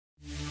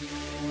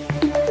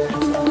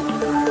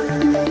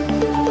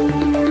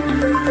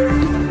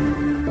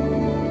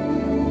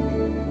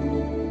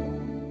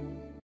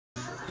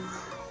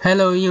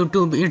Hello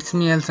YouTube, it's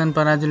me Elson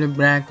Parajuli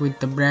back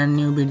with a brand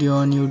new video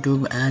on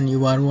YouTube, and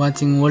you are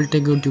watching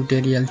Voltego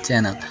tutorial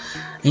channel.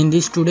 In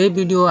this today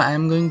video I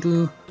am going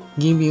to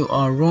give you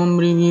a ROM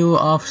review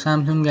of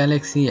Samsung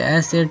Galaxy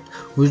S8,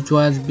 which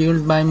was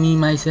built by me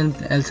myself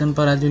Elson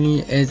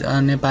Parajuli as a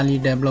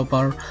Nepali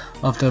developer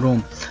of the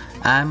ROM.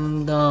 I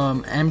am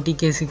the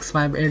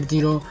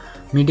MTK6580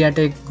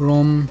 MediaTek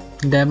ROM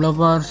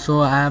developer,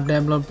 so I have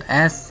developed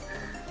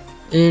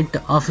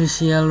S8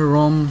 official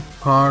ROM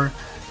for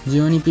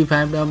Xeon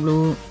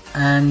P5W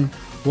and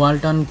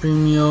Walton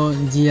Premio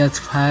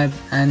GS5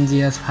 and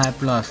GS5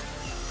 Plus.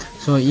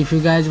 So if you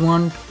guys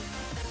want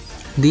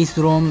this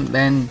ROM,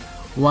 then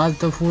watch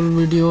the full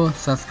video,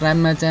 subscribe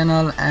my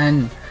channel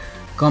and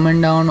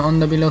comment down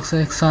on the below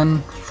section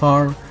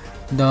for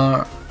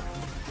the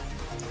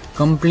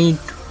complete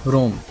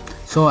ROM.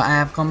 So I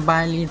have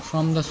compiled it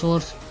from the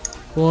source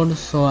code,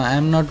 so I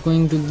am not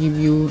going to give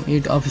you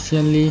it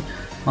officially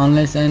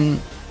unless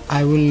and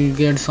I will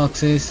get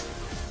success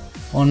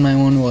on my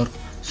own work.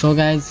 So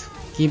guys,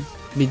 keep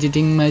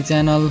visiting my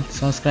channel,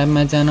 subscribe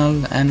my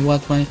channel and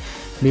watch my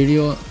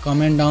video.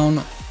 Comment down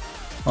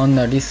on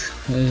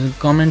the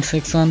comment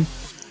section.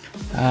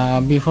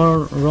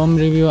 Before ROM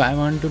review, I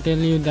want to tell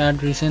you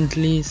that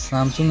recently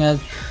Samsung has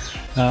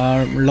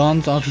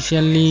launched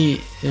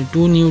officially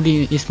two new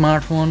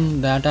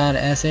smartphones, that are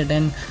S8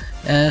 and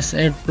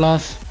S8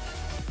 Plus.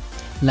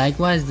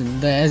 Likewise,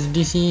 the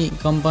SDC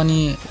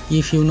company,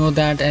 if you know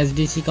that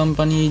SDC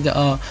company is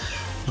a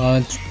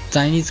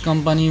Chinese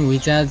company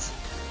which has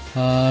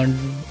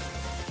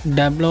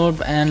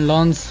developed and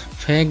launched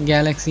fake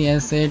Galaxy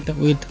S8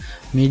 with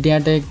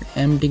MediaTek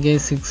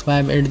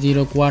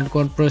MTK6580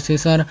 quad-core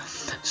processor.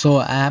 So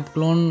I have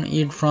cloned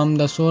it from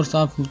the source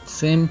of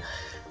same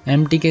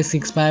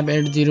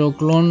MTK6580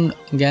 cloned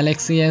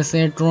Galaxy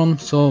S8 ROM.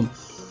 So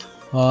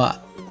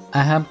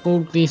I have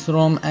put this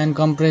ROM and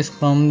compressed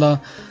from the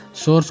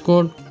source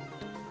code,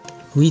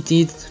 which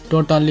is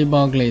totally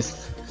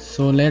bugless.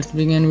 So let's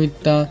begin with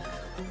the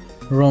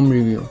ROM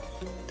review.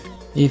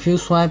 If you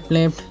swipe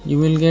left, you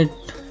will get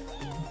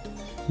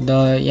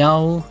the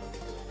Yahoo.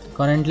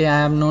 Currently I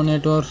have no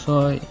network,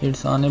 so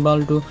it's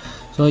unable to,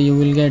 so you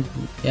will get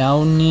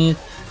Yahoo News.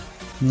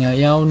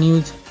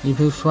 If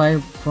you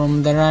swipe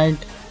from the right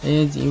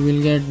edge, you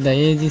will get the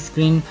edge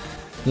screen.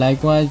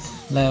 Likewise,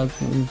 like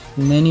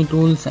many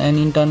tools and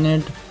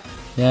internet,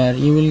 here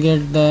you will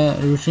get the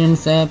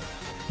recent app.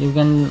 You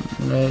can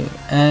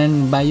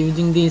and by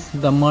using this,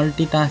 the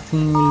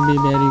multitasking will be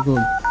very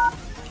good.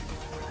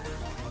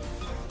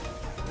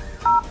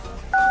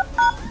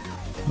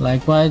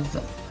 Likewise,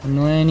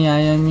 no any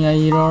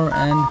IMEI error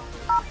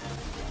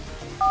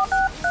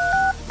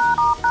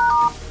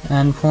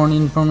and phone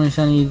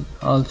information is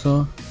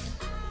also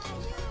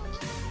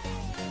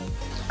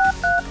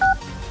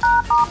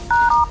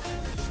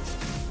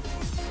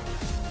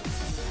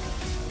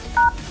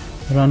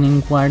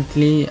running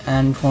quietly,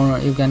 and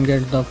you can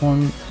get the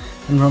phone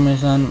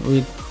information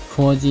with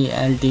 4G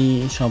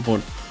LTE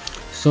support.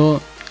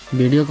 So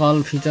video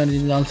call feature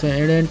is also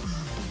added.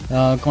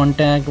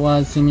 Contact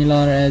was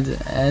similar as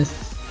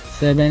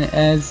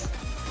S7s,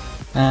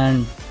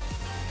 and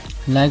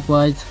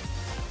likewise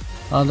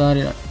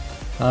other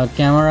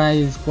camera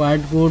is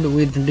quite good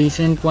with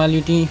decent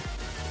quality.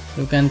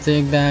 You can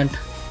check that,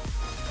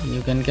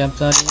 you can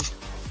capture it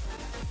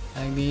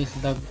like this.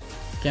 The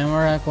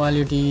camera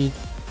quality is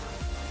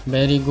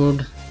very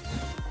good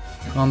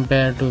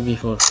compared to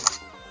before.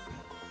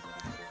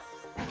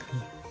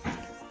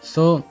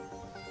 So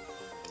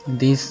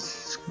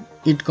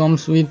it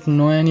comes with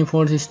no any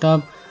force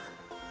stop.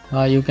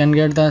 You can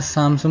get the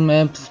Samsung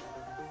apps,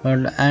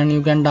 and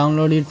you can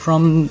download it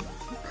from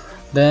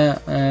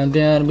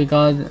there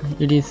because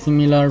it is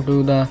similar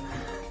to the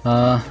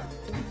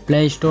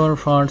Play Store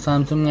for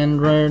Samsung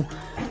Android.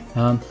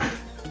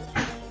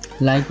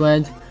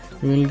 Likewise,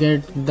 you will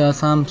get the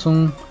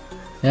Samsung.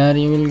 Here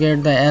you will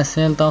get the S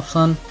Health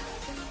option.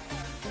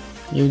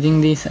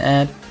 Using this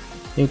app,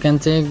 you can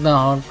check the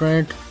heart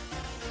rate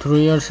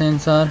through your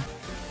sensor,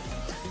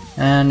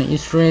 and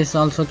stress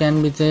also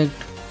can be checked.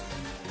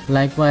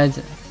 Likewise,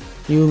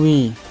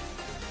 UV,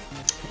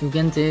 you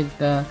can check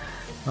the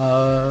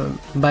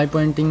by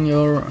pointing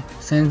your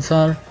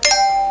sensor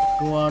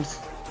towards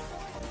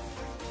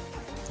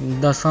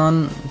the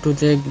sun to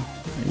check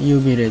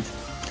UV rays.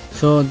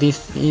 So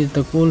this is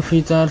the cool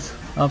features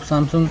of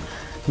Samsung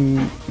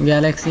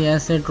Galaxy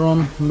S8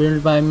 ROM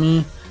built by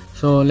me.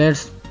 So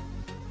let's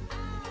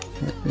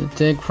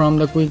check from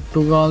the quick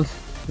toggles.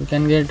 You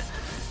can get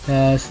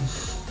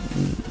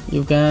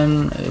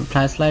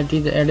flashlight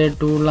is added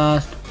to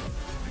last,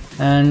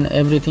 and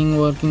everything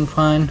working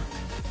fine.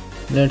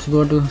 Let's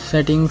go to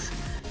settings.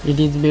 It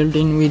is built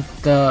in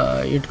with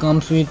it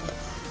comes with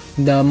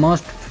the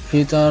most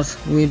features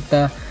with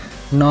the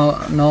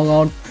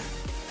Nougat,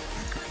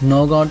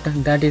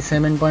 that is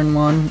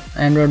 7.1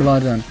 Android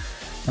version.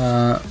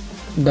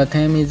 The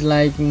theme is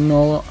like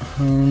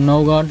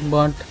Nougat,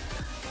 but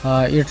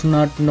it's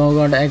not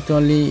Nougat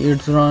actually.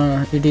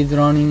 It is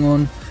running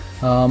on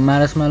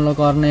marshmallow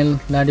kernel,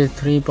 that is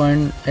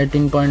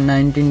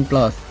 3.18.19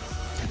 plus,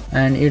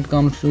 and it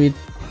comes with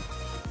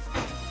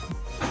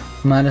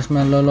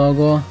marshmallow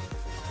logo.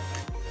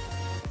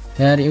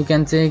 Here you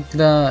can check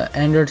the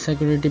Android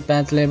security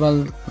patch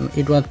level.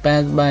 It was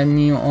patched by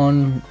me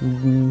on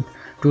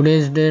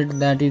today's date,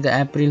 that is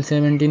April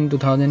 17,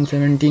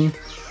 2017.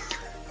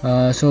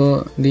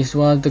 So this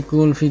was the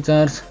cool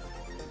features.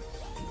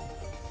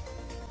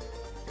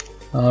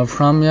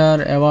 From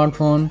your about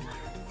phone,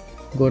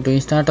 go to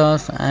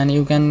status, and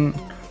you can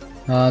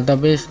the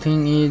best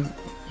thing is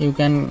you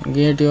can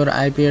get your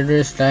IP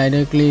address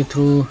directly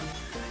through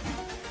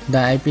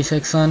the IP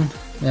section.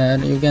 There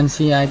you can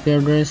see IP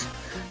address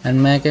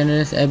and MAC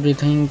address,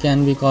 everything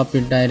can be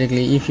copied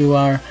directly. If you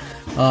are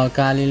a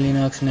Kali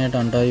Linux Net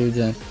Hunter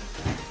user,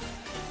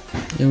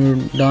 you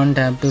don't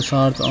have to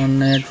search on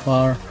net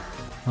for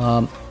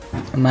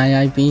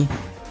my IP.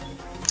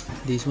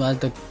 This was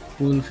the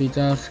cool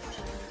features,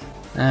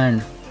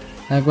 and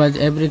likewise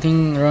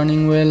everything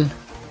running well,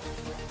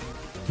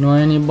 no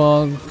any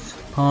bugs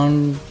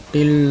found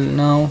till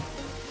now,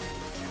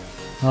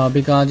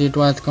 because it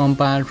was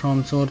compiled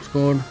from source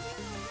code.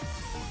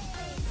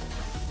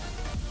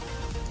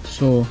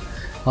 So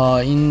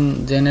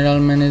in general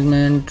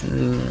management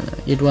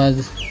it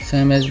was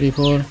same as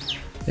before.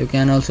 You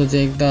can also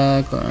check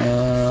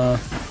the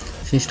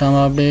system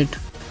update.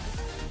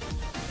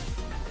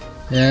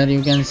 Here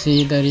you can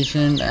see the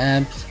recent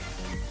apps,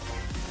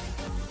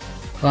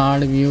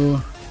 card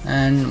view,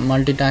 and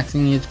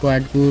multitasking is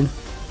quite good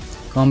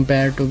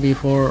compared to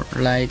before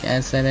like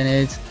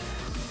S7H,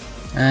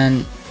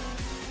 and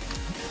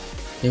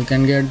you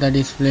can get the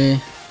display.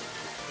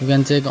 You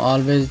can check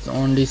always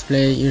on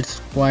display.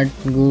 It's quite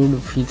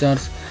good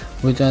features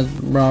which was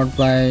brought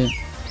by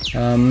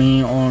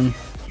me on.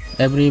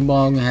 Every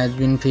bug has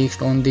been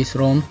fixed on this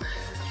ROM.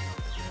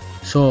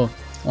 So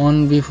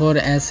on before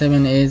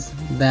S7H,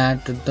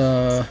 that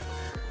the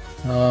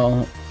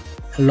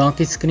lock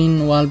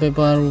screen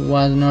wallpaper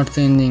was not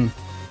changing.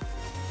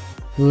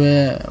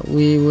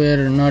 We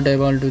were not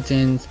able to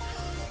change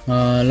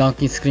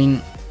lock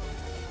screen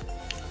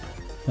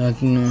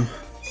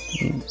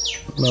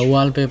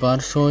wallpaper.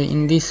 So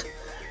in this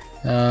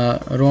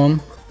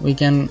ROM we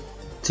can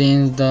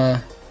change the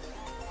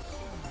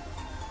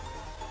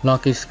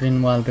lock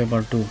screen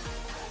wallpaper too.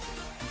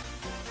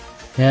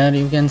 Here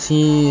you can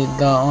see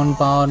the on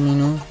power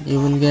menu. You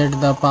will get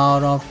the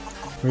power of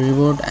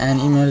reboot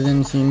and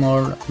emergency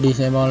mode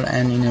disabled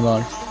and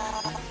enabled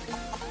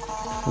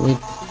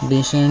with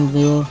decent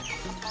view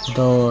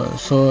though,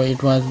 so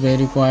it was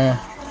very quite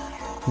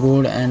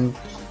good and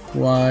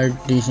quite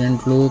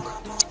decent look.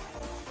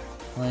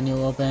 When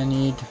you open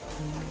it,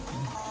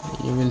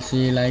 you will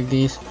see like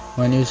this.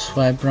 When you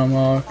swipe from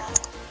out,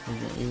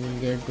 you will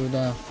get to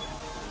the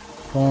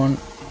phone,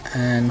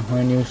 and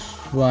when you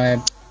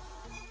swipe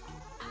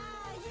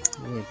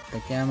with the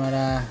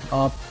camera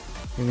up,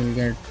 you will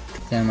get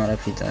camera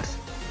features.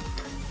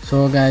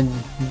 So guys,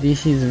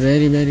 this is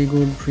very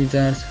good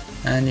features,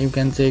 and you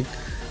can check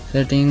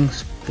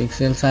settings.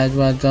 Pixel size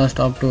was just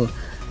up to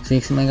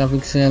 6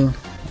 megapixel,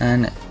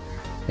 and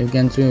you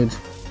can choose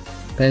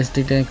face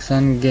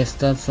detection.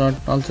 Gesture shot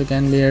also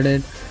can be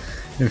added.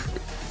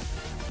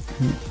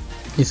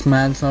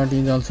 Smile shot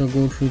is also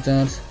good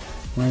features.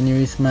 When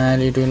you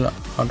smile, it will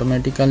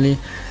automatically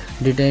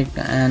detect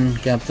and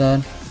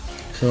capture.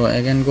 So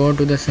again, go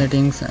to the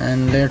settings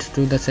and let's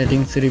do the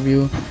settings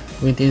review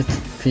with its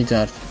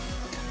features.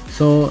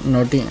 So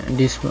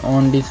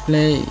on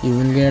display you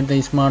will get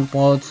the smart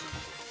pause,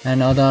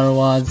 and other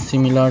was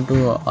similar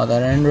to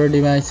other Android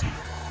device.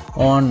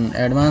 On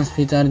advanced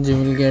features you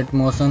will get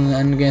motion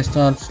and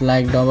gestures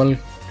like double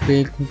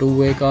click to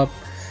wake up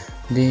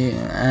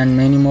and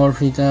many more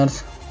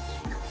features.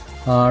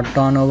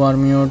 Turn over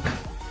mute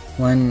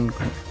when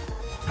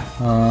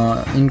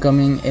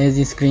incoming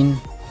edge screen.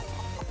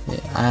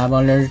 I have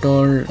already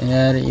told.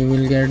 Here you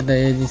will get the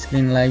edge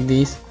screen like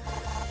this.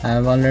 I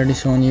have already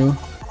shown you.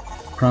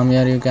 From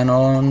here you can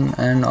on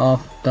and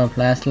off the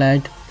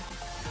flashlight,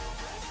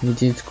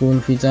 which is cool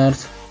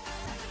features.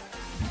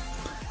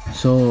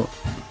 So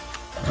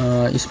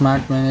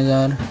smart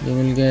manager you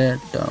will get,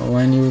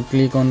 when you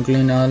click on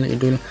clean all,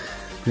 it will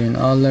clean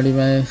all the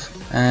device.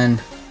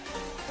 And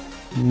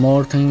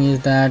more thing is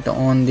that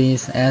on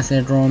this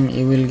asset ROM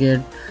you will get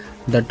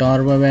the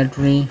turbo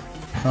battery.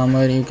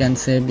 Somewhere you can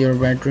save your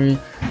battery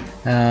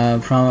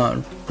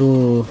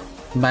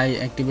by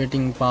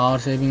activating power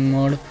saving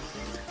mode,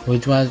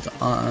 which was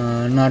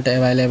not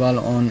available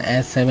on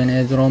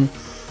S7H ROM.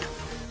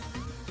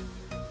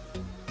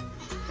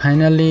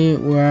 Finally,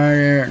 we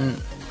are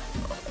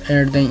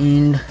at the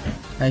end.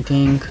 I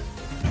think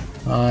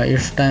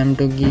it's time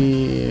to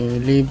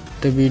leave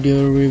the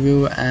video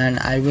review, and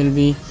I will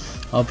be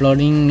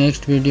uploading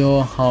next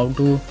video how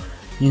to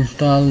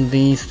install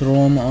this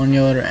ROM on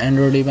your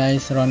Android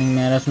device running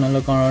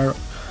Marshmallow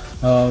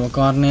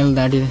kernel,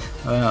 that is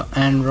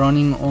and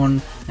running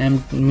on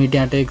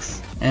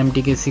MediaTek's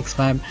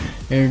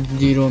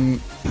MTK6580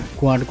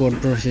 quad core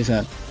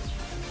processor.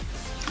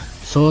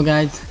 So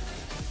guys,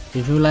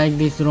 If you like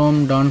this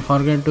ROM, don't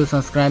forget to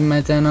subscribe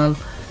my channel,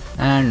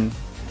 and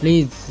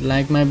please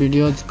like my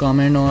videos,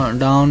 comment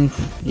down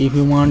if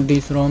you want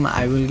this ROM.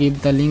 I will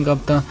give the link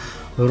of the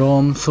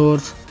ROM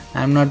source.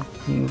 I'm not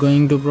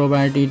going to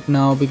provide it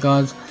now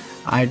because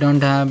I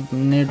don't have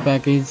net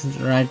package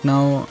right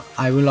now.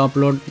 I will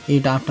upload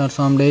it after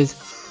some days,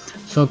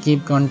 so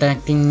keep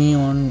contacting me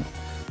on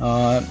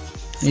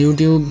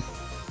YouTube.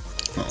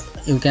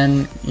 You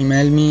can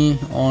email me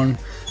on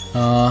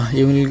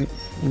you will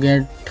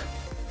get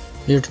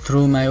it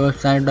through my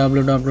website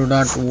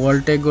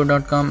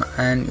www.voltego.com,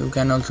 and you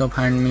can also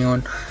find me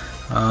on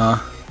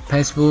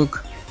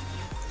Facebook.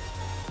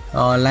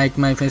 Like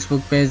my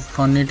Facebook page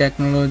Funny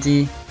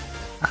Technology,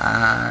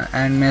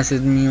 and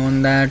message me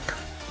on that,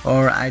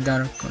 or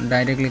either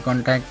directly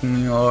contact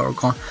me, or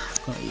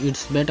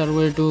it's better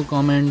way to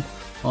comment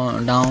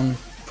down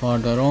for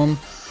the ROM,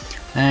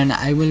 and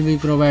I will be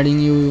providing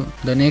you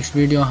the next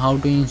video how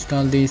to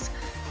install this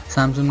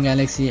Samsung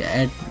Galaxy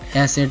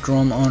S8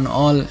 ROM on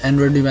all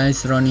Android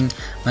device running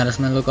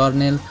Marshmallow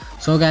kernel.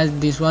 So guys,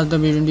 this was the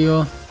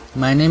video.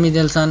 My name is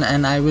Elson,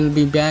 and I will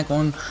be back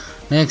on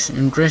next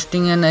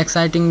interesting and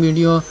exciting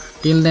video.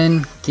 Till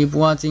then, keep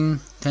watching.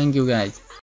 Thank you guys.